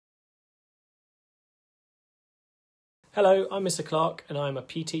Hello, I'm Mr. Clark and I'm a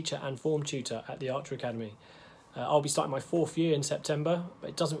PE teacher and form tutor at the Archer Academy. I'll be starting my 4th year in September,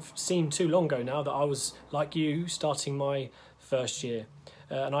 but it doesn't seem too long ago now that I was, like you, starting my first year.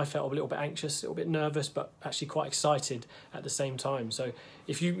 And I felt a little bit anxious, a little bit nervous, but actually quite excited at the same time. So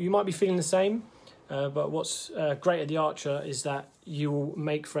if you might be feeling the same, but what's great at the Archer is that you will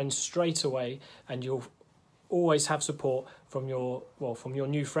make friends straight away and you'll always have support from your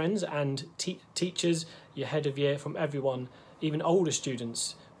new friends and teachers, your head of year, from everyone, even older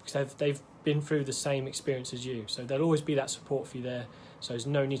students, because they've been through the same experience as you. So there'll always be that support for you there. So there's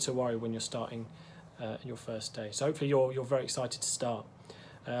no need to worry when you're starting your first day. So hopefully you're very excited to start.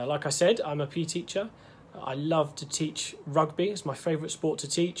 Like I said, I'm a PE teacher. I love to teach rugby. It's my favourite sport to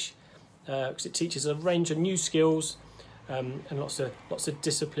teach because it teaches a range of new skills and lots of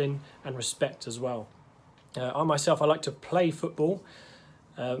discipline and respect as well. I myself, I like to play football,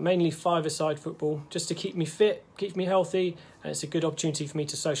 mainly five-a-side football, just to keep me fit, keep me healthy, and it's a good opportunity for me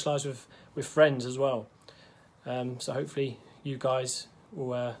to socialise with friends as well. So hopefully you guys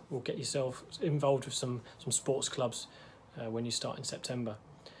will get yourself involved with some sports clubs when you start in September.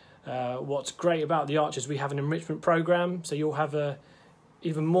 What's great about the Archers, we have an enrichment programme, so you'll have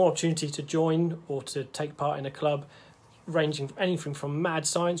even more opportunity to join or to take part in a club, ranging from anything from mad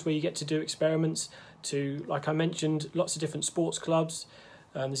science, where you get to do experiments, to, like I mentioned, lots of different sports clubs.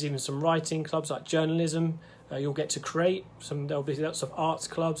 There's even some writing clubs like journalism. You'll get to create there'll be lots of arts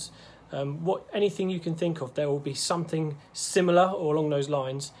clubs. Anything you can think of, there will be something similar or along those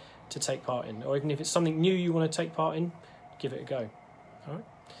lines to take part in. Or even if it's something new you want to take part in, give it a go. All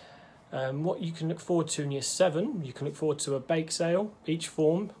right. What you can look forward to in Year 7, you can look forward to a bake sale. Each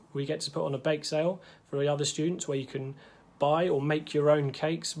form we get to put on a bake sale for the other students, where you can buy or make your own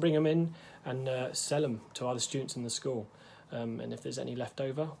cakes, bring them in and sell them to other students in the school. And if there's any left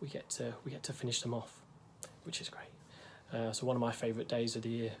over, we get to finish them off, which is great. So one of my favourite days of the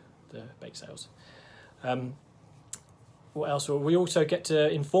year, the bake sales. What else? Well, we also get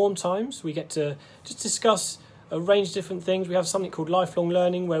to inform times. We get to just discuss a range of different things. We have something called lifelong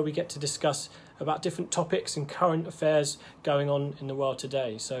learning, where we get to discuss about different topics and current affairs going on in the world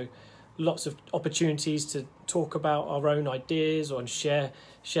today. So lots of opportunities to talk about our own ideas or share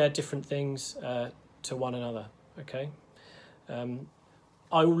different things to one another. Okay.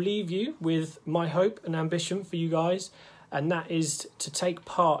 I will leave you with my hope and ambition for you guys, and that is to take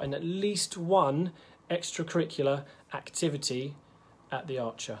part in at least one extracurricular activity at the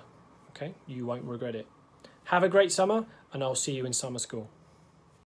Archer. Okay, you won't regret it. Have a great summer, and I'll see you in summer school.